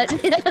know that.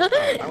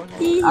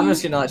 I'm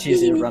just gonna let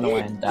Cheesy run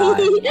away and die.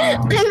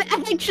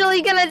 I'm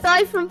actually gonna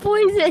die from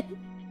poison.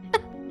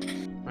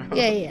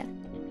 Yeah.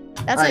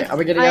 That's Alright, like are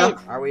we gonna go?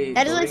 Are we?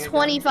 that is like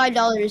voting again?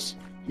 $25.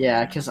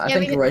 Yeah, because I Yeah, we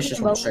think can Royce think just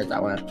about went straight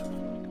that way.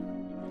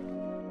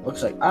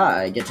 Looks like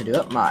I get to do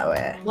it my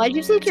way. Why'd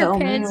you take your Tell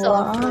me pants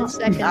off for a why.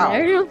 second Ow.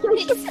 there,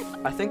 please?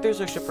 I think there's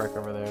a shipwreck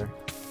over there.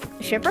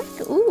 Shipwreck?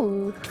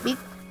 Ooh.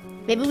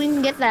 Maybe we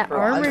can get that Bro,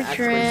 armor I'm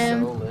actually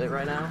trim. so lit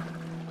right now.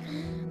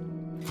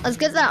 Let's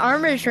get that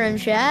armor trim,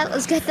 chat.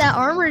 Let's get that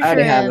armor trim. I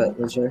already have it,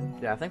 Wizard.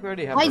 Yeah, I think we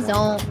already have. I the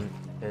one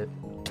hit.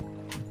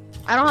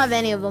 I don't have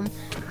any of them.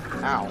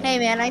 Ow. Hey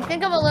man, I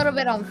think I'm a little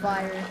bit on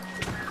fire.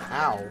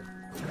 Ow.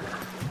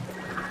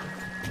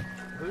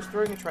 Who's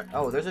throwing a trident?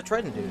 Oh, there's a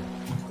trident dude.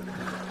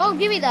 Oh,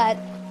 give me that.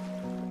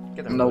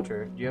 Get him, Nope.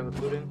 Butcher. Do you have a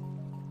pudding?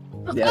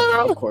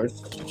 Yeah, of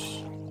course.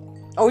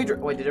 Oh, wait,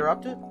 did he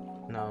erupt it?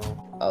 No.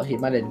 Oh, he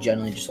might have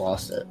generally just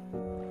lost it.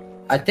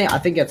 I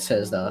think it's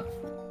his though.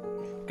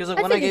 Because I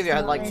when I think gave it's you, I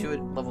had like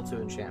mine. level 2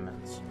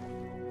 enchantments.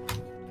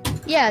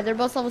 Yeah, they're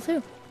both level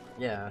 2.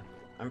 Yeah.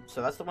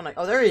 So that's the one I.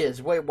 Oh, there he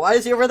is. Wait, why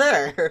is he over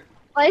there?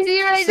 Why is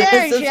he right Since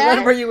there,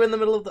 when were chat? you in the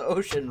middle of the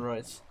ocean,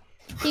 Royce?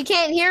 He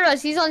can't hear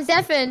us. He's on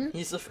Zephin.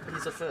 He's a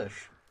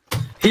fish.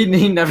 He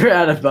never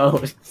had a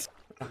boat.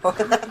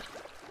 I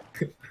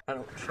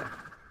don't.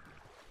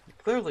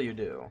 Clearly you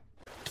do.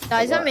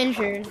 Guys, I'm What?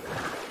 injured.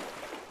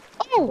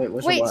 Oh, Wait,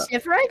 what's wait, what?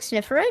 sniffer egg,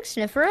 sniffer egg,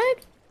 sniffer egg?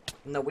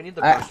 No, we need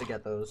the brush to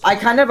get those. I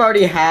kind of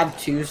already have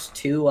two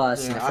sniffer I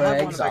have one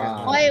eggs. if I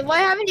can Why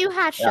haven't you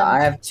hatched Yeah, I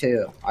them? have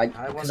 2. have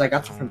Because one I got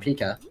back them from home.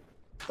 Pika.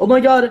 Oh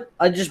my god,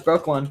 I just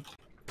broke one.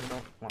 We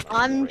don't want that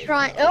I'm right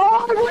trying. now.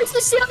 Oh, Royce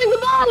is stealing the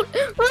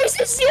boat! Royce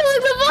is stealing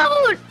the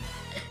boat!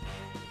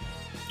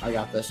 I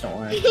got this, don't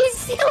worry. He's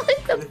stealing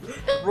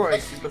the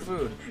Royce, you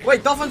buffoon.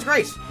 Wait, Dolphin's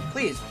Grace!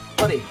 Please!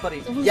 Buddy.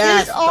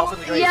 Yes! Oh,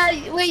 Dolphin's Grace!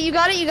 yeah, wait, you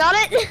got it, you got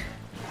it?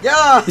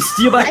 Yeah!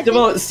 Steal back the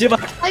boat, steal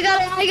back. I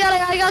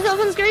got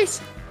Dolphin's Grace.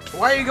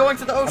 Why are you going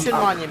to the ocean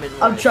monument,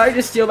 I'm Royce? trying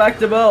to steal back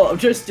the boat. I'm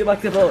trying to steal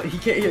back the boat. He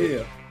can't hear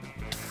you.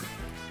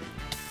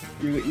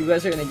 You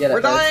guys are gonna get it.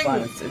 We're but it's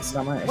dying. fine. It's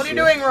not my issue. What are you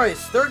doing,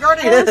 Royce? They're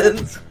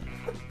guardians!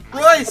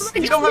 Royce!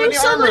 You don't have any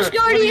There's so armor! much What are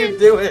guardian. you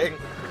doing?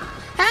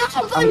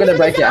 Help! I'm gonna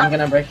break it. I'm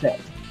gonna break it.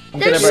 I'm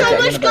gonna There's break so it.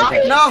 much I'm gonna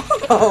break it.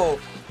 No!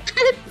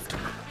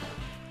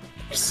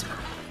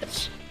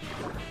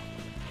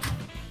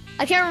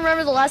 I can't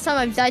remember the last time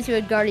I've died to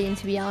a guardian,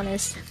 to be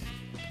honest.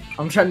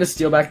 I'm trying to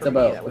steal back the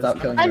boat without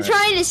killing you. I'm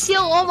trying to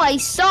steal all my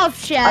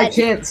stuff, chat. I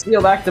can't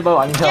steal back the boat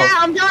until. Chat,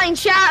 I'm dying,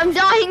 chat. I'm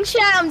dying,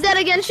 chat. I'm dead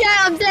again, chat.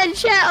 I'm dead,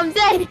 chat. I'm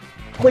dead.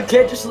 We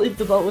can't just leave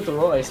the boat with the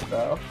Royce,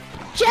 bro.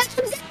 Chat,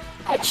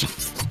 I'm dead.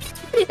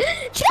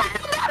 Chat,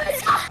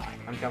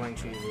 I'm coming,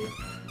 Cheesy.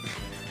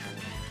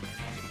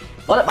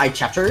 What up, my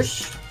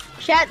chatters?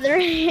 Chat,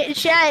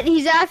 chat,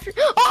 he's after.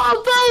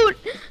 Oh,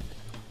 boat!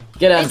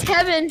 Get in. It's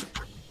Kevin.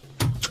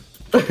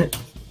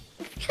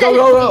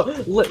 Go.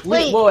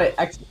 Wait.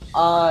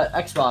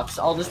 Xbox.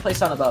 I'll just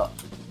place on a boat.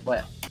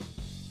 Wait.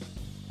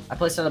 I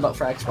placed on a boat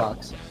for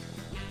Xbox.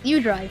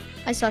 You drive.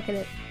 I suck at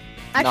it.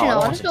 Actually,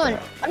 no. I'm just going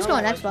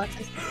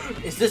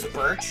Xbox. Is this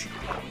Birch?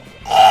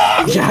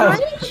 Yeah.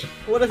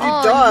 What have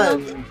you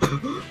done?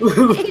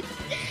 No.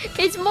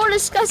 It's more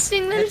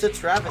disgusting than. It's a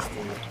travesty.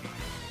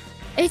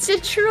 It's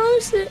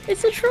atrocious.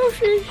 It's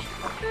atrocious.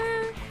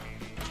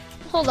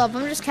 Hold up,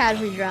 I'm just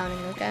casually drowning,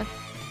 okay?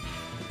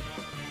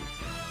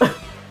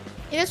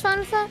 You guys fine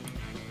with that?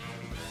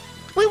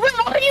 Wait, where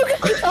are you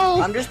guys?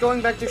 Oh. I'm just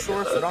going back to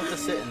shore so I don't have to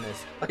sit in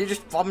this. You're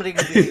just vomiting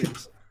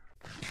leaves.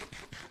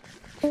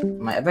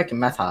 My epic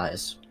meth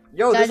highs.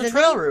 Yo, there's a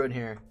trail ruin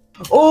here.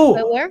 Oh!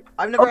 Wait, where?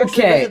 I've never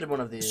actually visited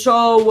one of these.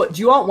 So, do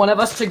you want one of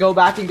us to go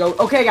back and go?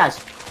 Okay, guys,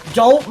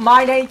 don't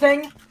mind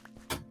anything.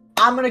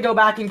 I'm gonna go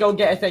back and go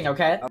get a thing,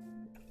 okay?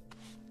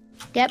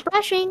 Get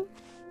brushing.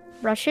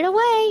 Brush it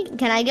away.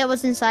 Can I get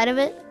what's inside of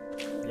it?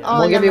 Yeah. Oh,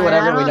 We'll give you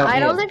whatever we don't I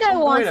don't need. think I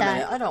want Wait a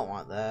minute, that. I don't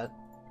want that.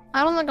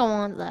 I don't think I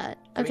want that.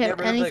 Can we Okay, get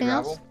rid of the anything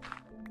gravel? else?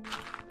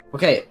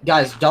 Okay,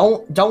 guys,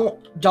 don't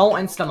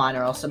insta mine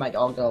or else it might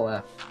all go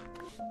away.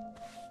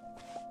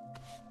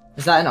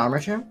 Is that an armor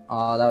trim?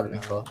 Oh, that would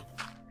have been cool.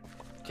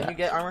 Can you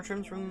get armor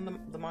trims from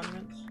the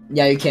monuments?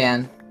 Yeah, you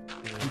can.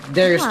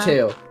 There's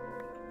two.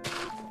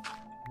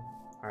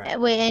 Alright.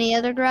 Wait, any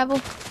other gravel?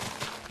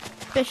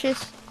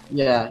 Fishes?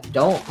 Yeah,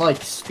 don't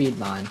like speed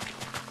mine.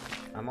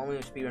 I'm only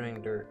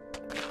speedrunning dirt.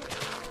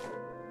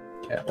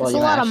 Okay, well, There's you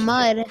a lot of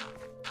mashed. mud.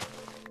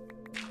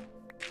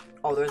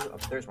 Oh,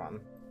 there's one.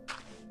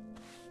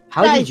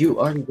 How Guys. did you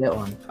already get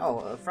one? Oh,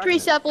 a 3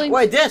 fragment. saplings.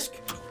 Wait, disc!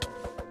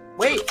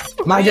 Wait!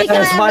 My Wait, can I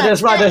disc, have my that?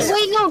 disc, my disc.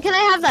 Wait, no, can I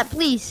have that,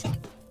 please?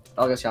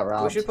 Oh, I just got We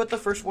robbed. should put the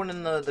first one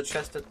in the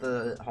chest at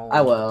the home.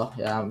 I will.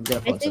 Yeah, I'm gonna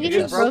I put think some you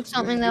chest. just broke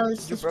something that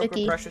was You broke a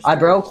sticky. precious I stone.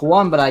 broke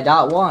one, but I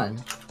got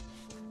one.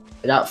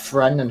 I got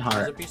friend and There's a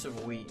heart. piece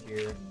of wheat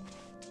here.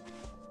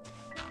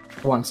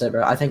 One sec,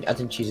 bro. I think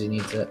Cheesy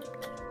needs it.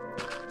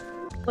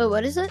 Wait,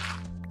 what is it?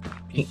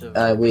 Piece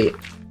of Wheat.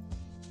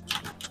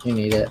 You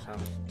need it. some-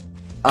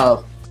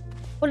 Oh,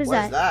 What is What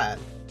that? is that?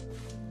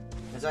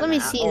 Is that Let an me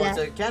app- see oh, that.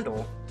 it's a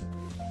candle.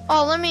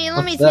 Oh, let me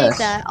What's take this?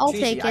 that. I'll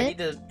Cheesy, take I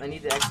it.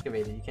 need to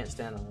excavate it. You can't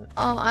stand on it.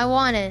 Oh, I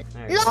want it.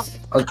 There you No,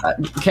 go.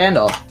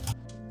 candle.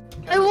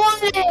 I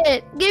want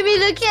it. Give me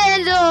the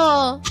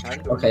candle.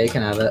 Okay, you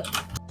can have it.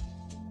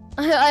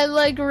 I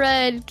like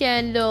red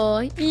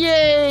candle.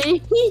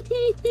 Yay!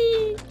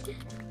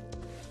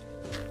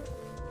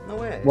 No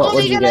way. What Oh,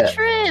 would you you got a get?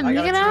 trim. I You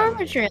got got a an trim.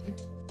 armor trim.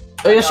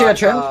 Oh, yes, you got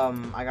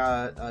trim. I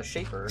got a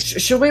shaper.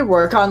 Should we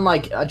work on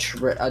like a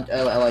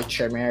like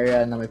trim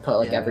area and then we put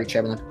like Yeah. every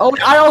trim in the... Oh,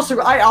 I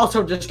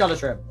also just got a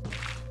trim.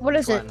 What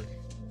is it? One.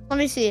 Let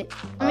me see it.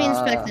 Let me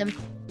inspect them.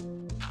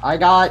 I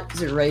got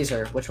the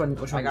razor. Which one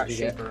I got did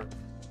you get? shaper.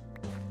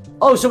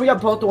 Oh, so we got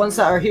both the ones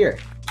that are here.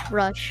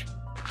 Rush.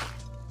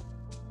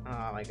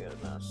 Oh my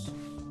goodness.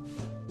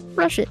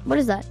 Rush it. What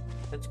is that?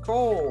 It's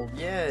cold.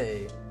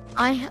 Yay.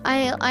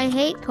 I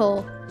hate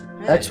coal.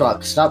 Hey.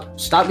 Xbox,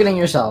 stop getting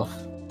yourself.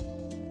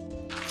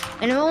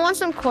 Anyone want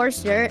some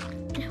coarse dirt?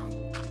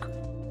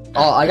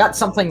 Oh, I got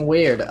something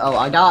weird. Oh,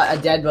 I got a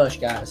dead bush,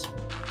 guys.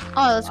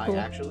 Oh, that's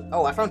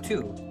cool. I found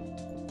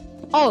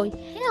 2. Oh,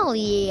 hell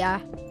yeah.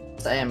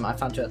 Same, I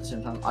found two at the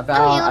same time. I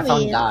yummy.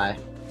 found dye.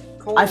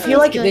 Cold. I feel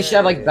like good. they should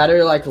have like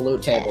better like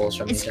loot tables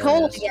from It's these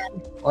cold areas.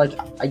 again. Like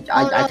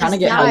I no, kind of it's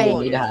get how dye. you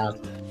need to have.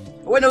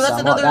 Wait, no, that's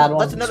Somewhat another. bad That's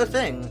ones. another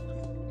thing.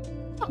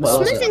 What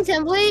was Smithing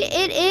template.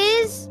 It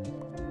is.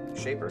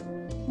 Shaper.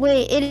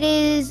 Wait. It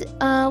is.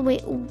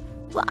 Wait.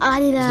 I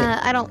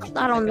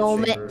don't know,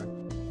 man. Shaper.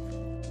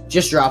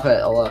 Just drop it.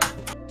 I'll look.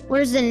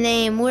 Where's the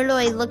name? Where do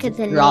I look at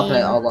the Drop name?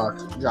 it. I'll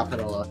look. Drop it.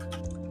 I'll look.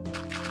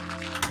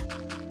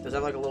 Does that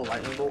have like a little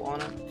lightning bolt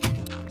on it?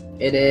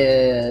 It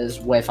is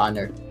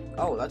Wayfinder.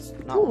 Oh, that's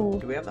not. Ooh.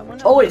 Do we have that one?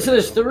 Now? Oh wait, so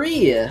there's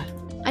 3.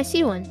 I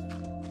see one.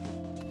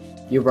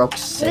 You broke What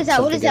 6. is that?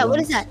 of What the is good that? What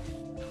ones. is that?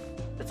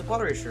 It's a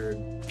pottery shard.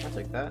 I'll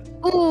take that.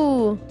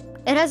 Ooh,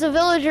 it has a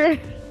villager.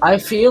 I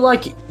feel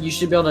like you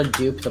should be able to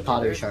dupe the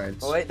pottery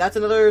shards. Oh wait, that's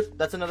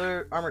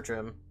another armor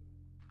trim.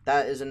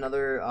 That is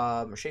another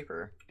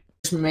shaper.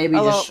 Maybe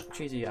Hello. just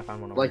Cheesy, I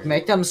found one over like here.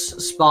 make them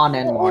spawn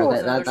in more. Oh,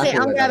 That's Wait,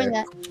 I'm way grabbing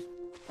better.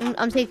 that.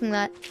 I'm taking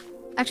that.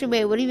 Actually,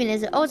 wait. What even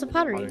is it? Oh, it's a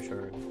pottery. Pottery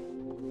shard.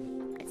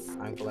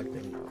 I'm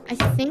collecting. I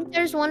think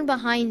there's one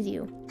behind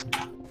you.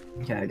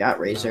 Okay, I got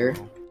razor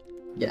Oh,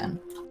 again.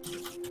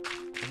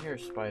 I hear a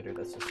spider.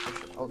 That's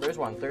suspicious. Oh, there's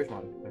one. There's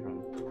one.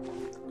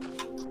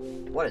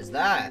 What is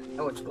that?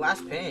 Oh, it's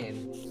glass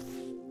pane.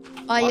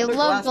 Oh, you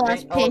love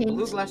glass Oh, panes.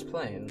 blue glass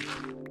plane.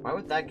 Why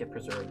would that get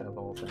preserved of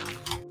all things?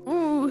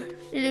 Ooh,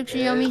 it looks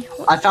yummy.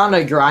 I found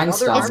a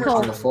grindstone Another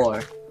on the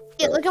floor.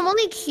 Yeah, look, I'm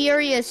only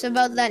curious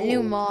about that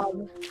new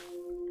mob.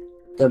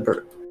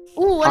 The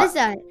Ooh, what is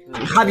that?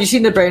 Have you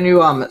seen the brand new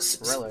Relic. do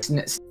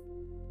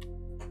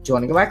you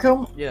want to go back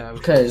home? Yeah.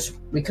 Because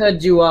we could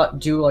do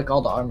like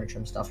all the armor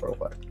trim stuff real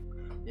quick.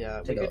 Yeah.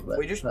 Take a little bit,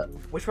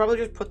 We should probably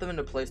just put them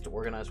into place to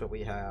organize what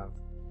we have.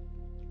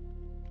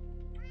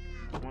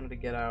 I wanted to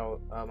get out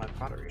my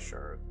pottery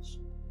shards.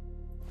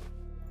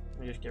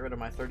 Let me just get rid of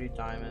my 30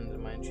 diamonds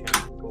and my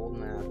enchanted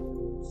golden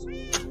apples.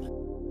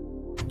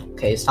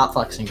 Okay, stop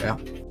flexing, bro.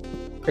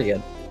 Pretty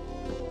good.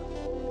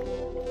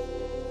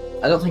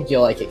 I don't think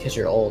you'll like it because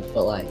you're old,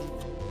 but like,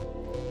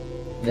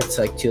 it's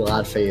like too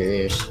loud for your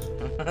ears.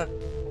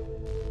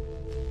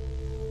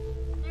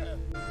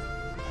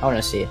 I want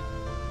to see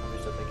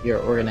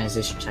your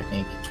organization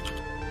technique.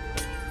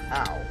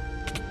 Ow.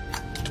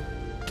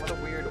 What a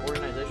weird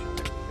organization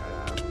technique I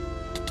have.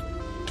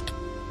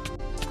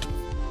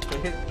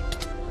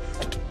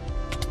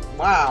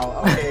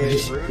 Wow, okay,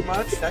 rude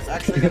much? That's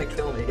actually gonna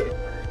kill me.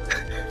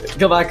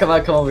 Come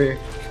over here.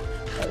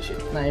 Oh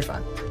shit, no, you're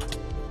fine.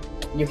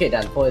 You can't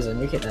die to poison,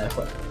 you can't die to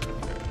poison.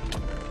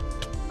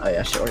 Oh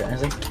yeah, shit,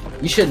 organizing.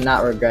 You should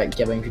not regret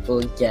giving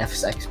people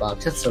gifts,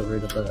 Xbox. That's so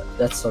rude of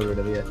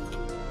you.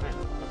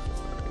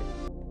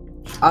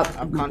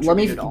 Let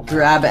me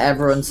grab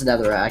everyone's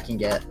netherite I can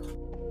get.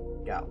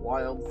 Got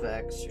Wild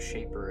Vex,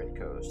 Shaper, and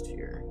Coast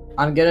here.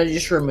 I'm gonna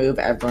just remove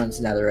everyone's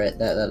netherite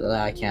that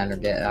I can or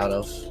get out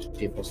of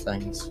people's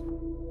things.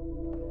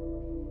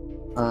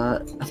 I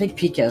think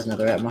Pika has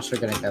netherite. I'm also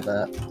gonna get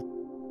that.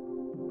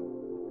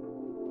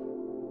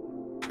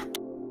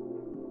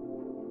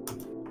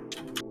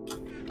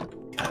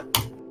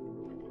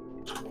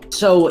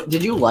 So,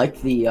 did you like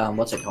the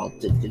what's it called?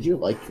 Did you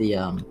like the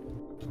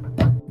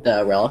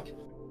relic?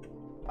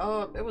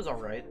 It was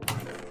alright.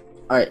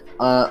 Alright,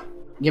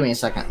 give me a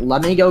second.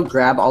 Let me go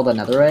grab all the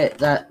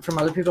netherite from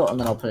other people, and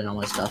then I'll put it on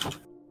my stuff.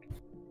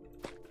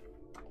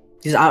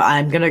 Because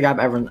I'm gonna grab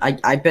everyone.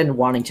 I've been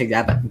wanting to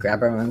grab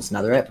everyone's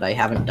netherite, but I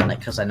haven't done it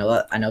because I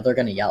know they're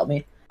gonna yell at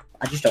me.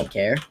 I just don't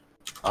care.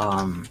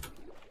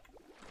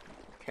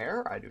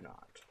 Care? I do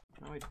not.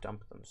 Now I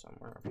dump them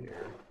somewhere up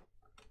here.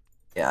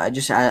 Yeah, I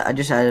just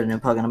added a new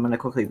plugin. I'm gonna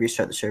quickly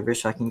restart the server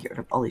so I can get rid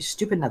of all these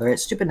stupid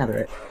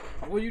netherite.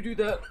 While you do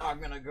that,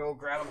 I'm gonna go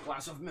grab a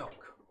glass of milk.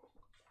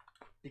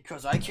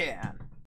 Because I can.